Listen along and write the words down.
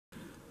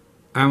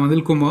I'm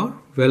Anil Kumar.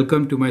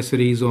 Welcome to my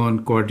series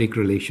on quadratic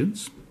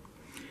relations.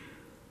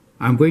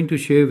 I'm going to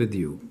share with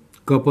you a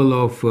couple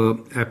of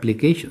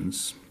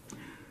applications.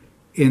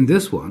 In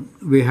this one,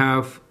 we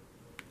have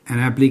an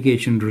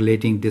application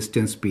relating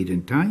distance, speed,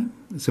 and time.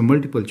 It's a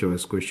multiple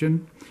choice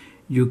question.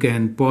 You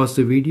can pause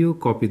the video,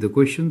 copy the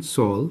question,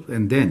 solve,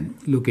 and then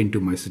look into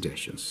my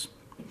suggestions.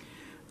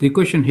 The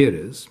question here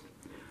is,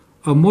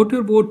 a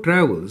motorboat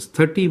travels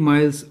 30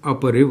 miles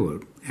up a river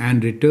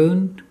and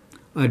returned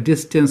a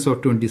distance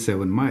of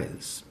 27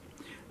 miles.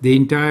 The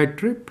entire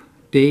trip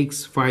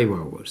takes 5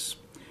 hours.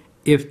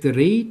 If the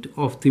rate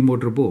of the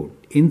motorboat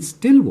in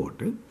still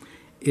water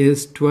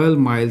is 12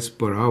 miles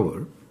per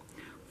hour,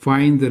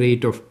 find the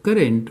rate of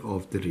current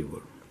of the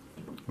river.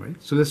 Right?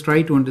 So let's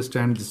try to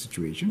understand the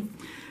situation.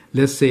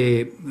 Let's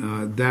say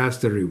that's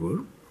the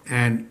river,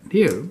 and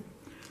here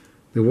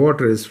the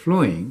water is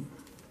flowing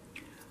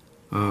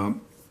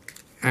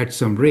at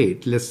some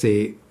rate. Let's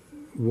say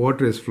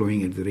water is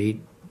flowing at the rate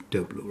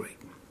W, right?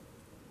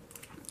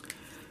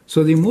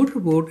 So the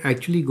motorboat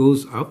actually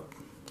goes up.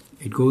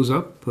 It goes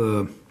up,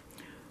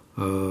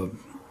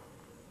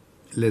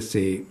 let's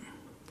say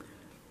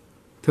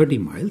 30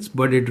 miles,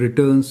 but it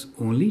returns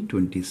only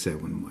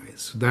 27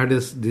 miles. So that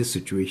is this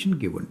situation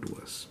given to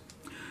us.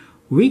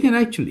 We can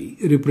actually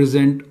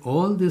represent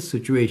all this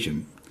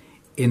situation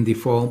in the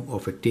form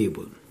of a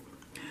table.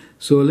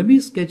 So let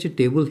me sketch a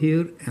table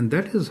here, and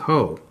that is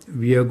how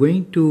we are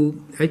going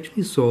to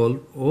actually solve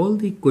all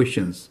the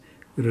questions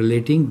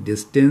relating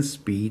distance,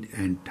 speed,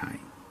 and time.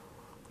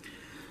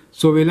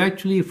 So we'll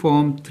actually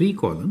form 3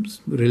 columns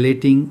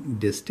relating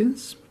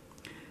distance,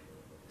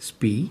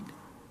 speed,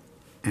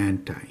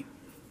 and time.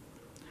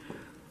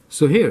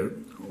 So here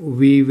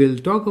we will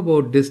talk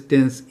about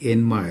distance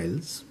in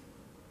miles,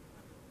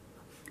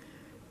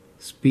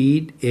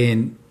 speed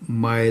in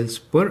miles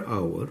per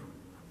hour,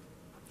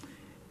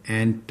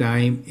 and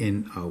time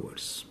in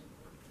hours.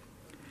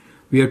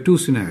 We have 2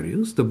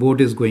 scenarios. The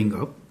boat is going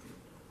up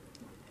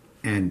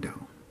and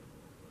down.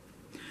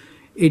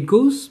 It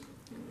goes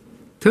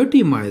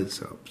 30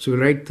 miles up. So we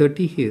write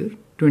 30 here,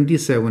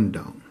 27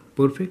 down.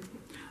 Perfect.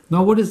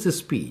 Now what is the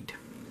speed?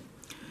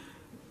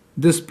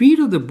 The speed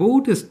of the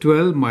boat is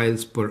 12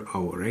 miles per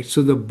hour, right?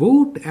 So the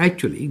boat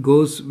actually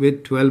goes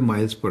with 12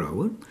 miles per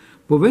hour.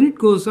 But when it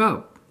goes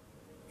up,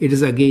 it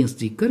is against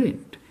the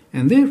current.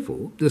 And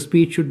therefore, the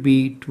speed should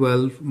be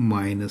 12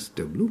 minus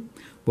W.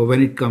 But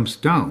when it comes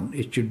down,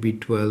 it should be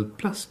 12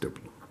 plus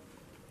W.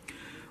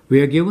 We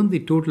are given the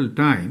total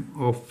time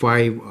of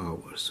 5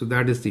 hours. So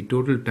that is the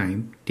total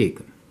time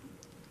taken.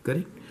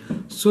 Correct?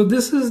 So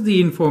this is the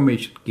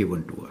information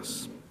given to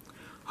us.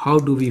 How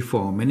do we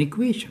form an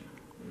equation?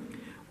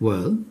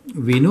 Well,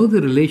 we know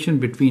the relation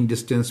between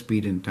distance,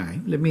 speed, and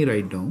time. Let me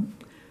write down.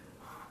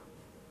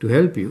 To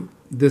help you,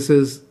 this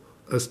is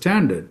a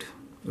standard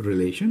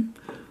relation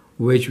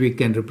which we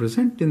can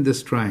represent in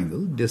this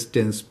triangle,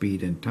 distance,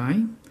 speed, and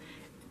time.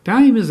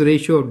 Time is a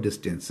ratio of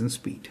distance and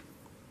speed.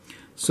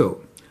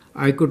 So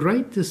I could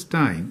write this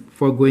time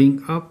for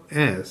going up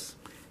as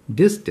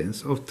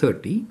distance of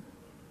 30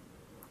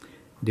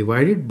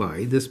 divided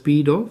by the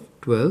speed of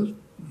 12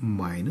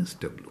 minus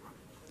W.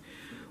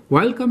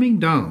 While coming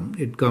down,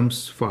 it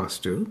comes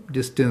faster,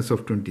 distance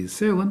of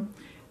 27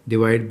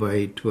 divided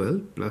by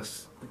 12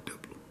 plus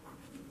W.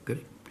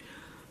 Correct?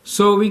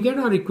 So we get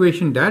our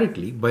equation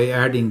directly by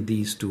adding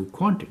these 2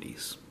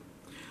 quantities.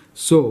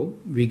 So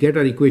we get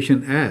our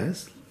equation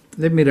as,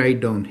 let me write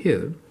down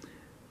here,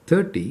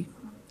 30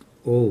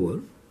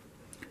 over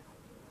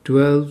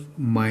 12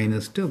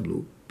 minus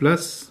W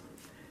plus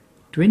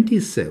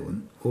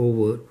 27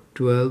 over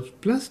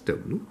 12 plus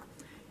W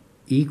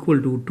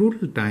equal to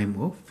total time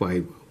of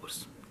 5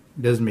 hours.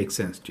 Does make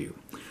sense to you?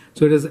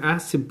 So it is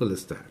as simple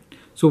as that.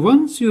 So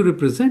once you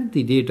represent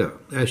the data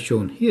as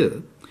shown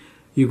here,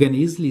 you can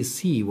easily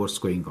see what's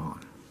going on.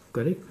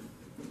 Correct?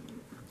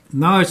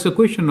 Now it's a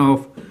question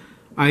of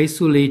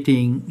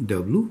isolating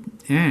W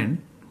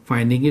and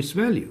finding its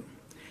value.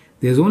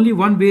 There's only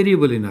one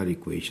variable in our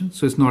equation,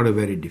 so it's not a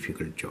very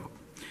difficult job.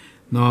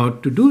 Now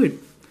to do it,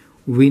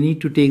 we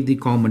need to take the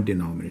common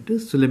denominator.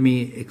 So let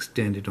me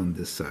extend it on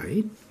this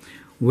side,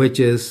 which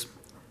is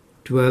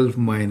 12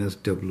 minus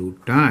W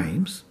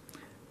times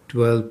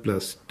 12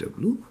 plus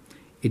W.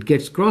 It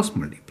gets cross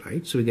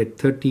multiplied, so we get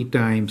 30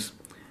 times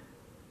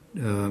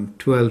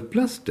 12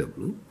 plus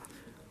W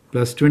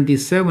plus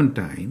 27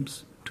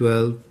 times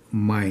 12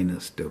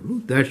 minus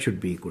W. That should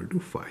be equal to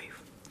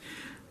 5.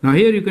 Now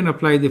here you can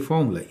apply the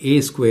formula a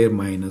square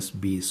minus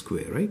b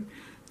square, right?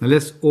 Now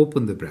let's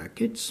open the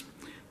brackets.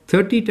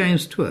 30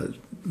 times 12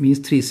 means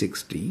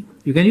 360.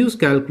 You can use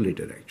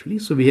calculator actually.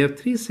 So we have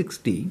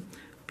 360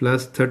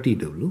 plus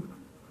 30W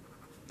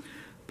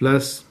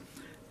plus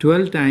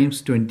 12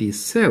 times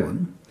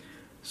 27.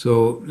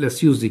 So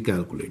let's use the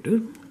calculator.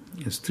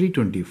 It's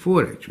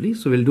 324 actually.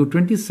 So we'll do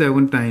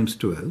 27 times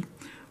 12,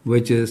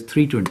 which is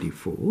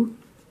 324.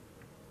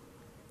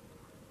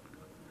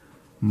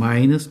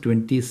 Minus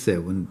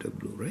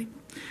 27W, right?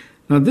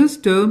 Now this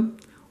term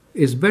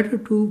is better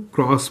to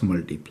cross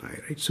multiply,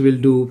 right? So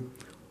we'll do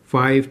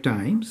 5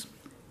 times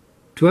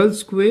 12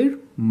 square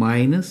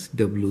minus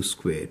W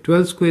square.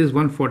 12 square is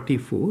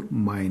 144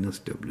 minus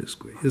W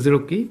square. Is it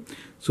okay?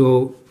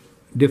 So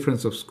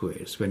difference of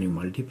squares when you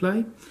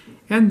multiply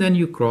and then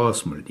you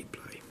cross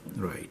multiply.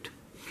 Right.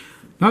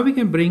 Now we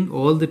can bring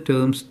all the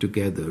terms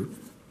together.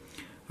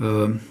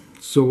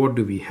 So what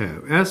do we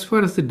have? As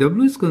far as the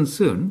W is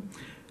concerned,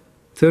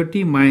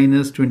 30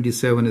 minus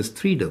 27 is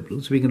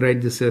 3W. So we can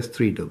write this as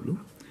 3W.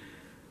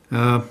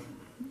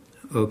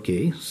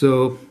 Okay,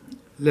 so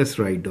let's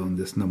write down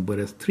this number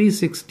as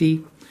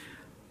 360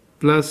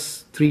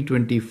 plus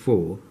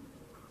 324.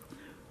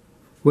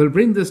 We'll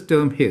bring this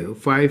term here.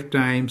 5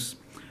 times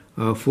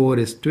 4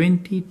 is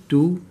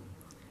 22,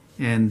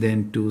 and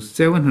then to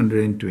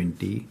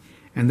 720,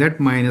 and that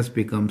minus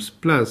becomes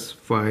plus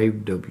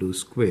 5W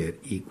square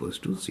equals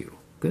to 0.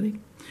 Correct?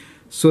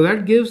 So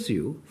that gives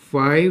you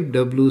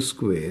 5W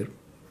square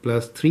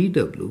plus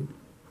 3W,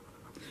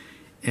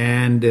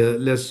 and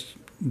let's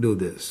do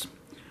this.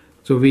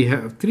 So we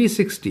have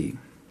 360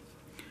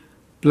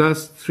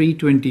 plus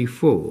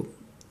 324,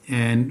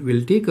 and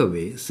we'll take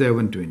away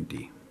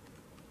 720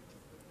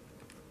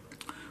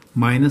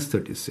 minus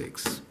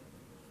 36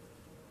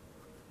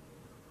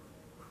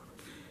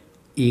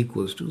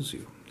 equals to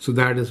 0. So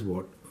that is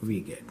what we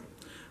get.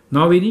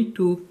 Now we need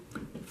to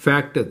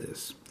factor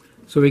this.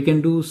 So we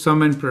can do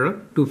sum and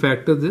product to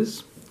factor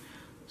this.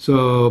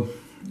 So,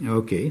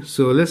 okay,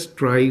 so let's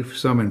try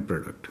sum and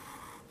product.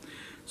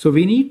 So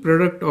we need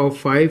product of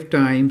 5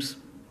 times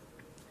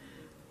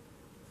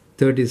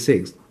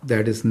 36,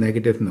 that is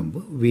negative number.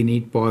 We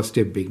need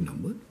positive big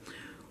number.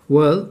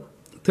 Well,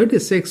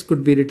 36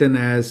 could be written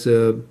as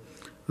 4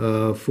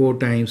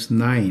 times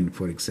 9,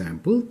 for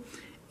example,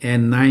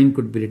 and 9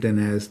 could be written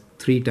as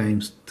 3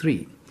 times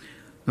 3.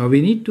 Now we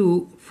need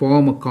to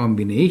form a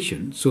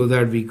combination so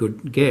that we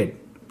could get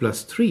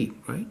plus 3,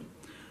 right?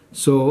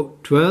 So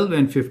 12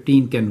 and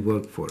 15 can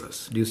work for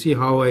us. Do you see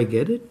how I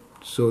get it?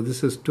 So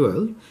this is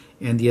 12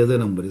 and the other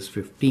number is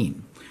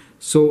 15.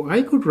 So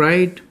I could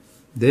write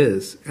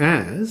this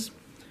as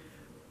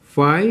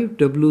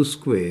 5W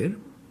square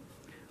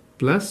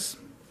plus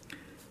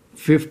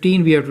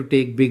 15, we have to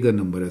take bigger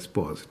number as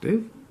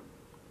positive,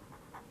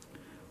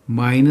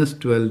 minus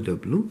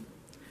 12W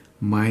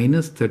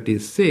minus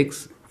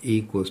 36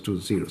 equals to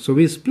 0. So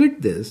we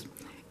split this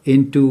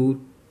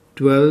into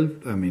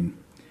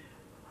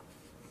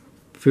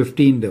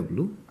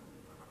 15W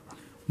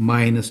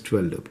minus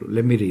 12W.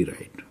 Let me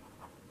rewrite.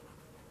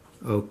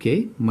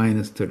 Okay,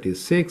 minus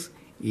 36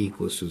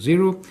 equals to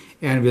 0,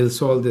 and we'll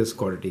solve this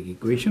quadratic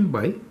equation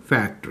by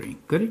factoring,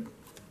 correct?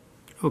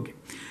 Okay,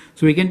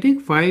 so we can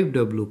take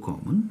 5W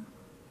common.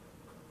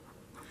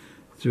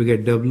 So we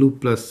get W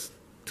plus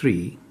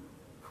 3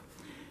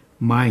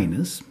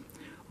 minus,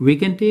 we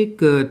can take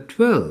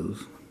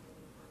 12W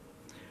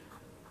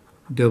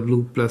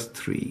plus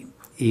 3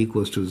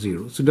 equals to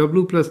 0. So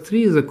W plus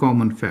 3 is a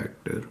common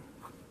factor.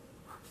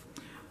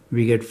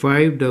 We get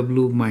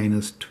 5W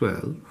minus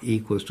 12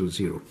 equals to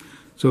 0.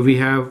 So we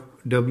have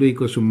W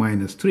equals to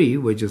minus 3,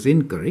 which is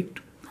incorrect.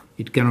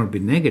 It cannot be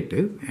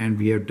negative, and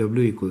we have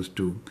W equals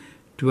to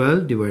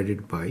 12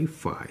 divided by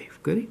 5,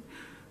 correct?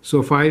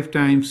 So 5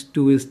 times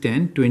 2 is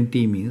 10,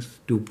 20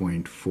 means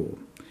 2.4.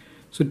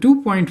 So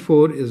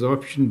 2.4 is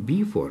option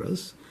B for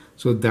us.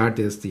 So that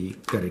is the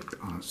correct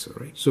answer,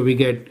 right? So we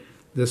get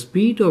the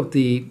speed of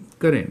the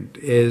current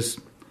is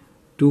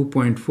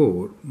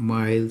 2.4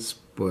 miles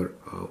per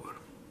hour.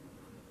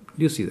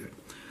 Do you see that?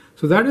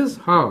 So that is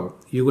how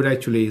you would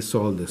actually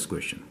solve this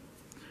question.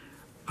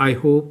 I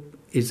hope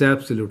it's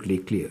absolutely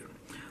clear.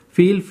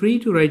 Feel free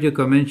to write your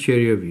comments, share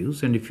your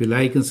views, and if you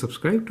like and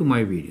subscribe to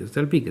my videos,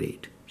 that'll be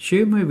great.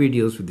 Share my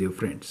videos with your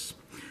friends.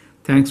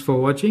 Thanks for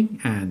watching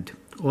and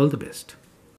all the best.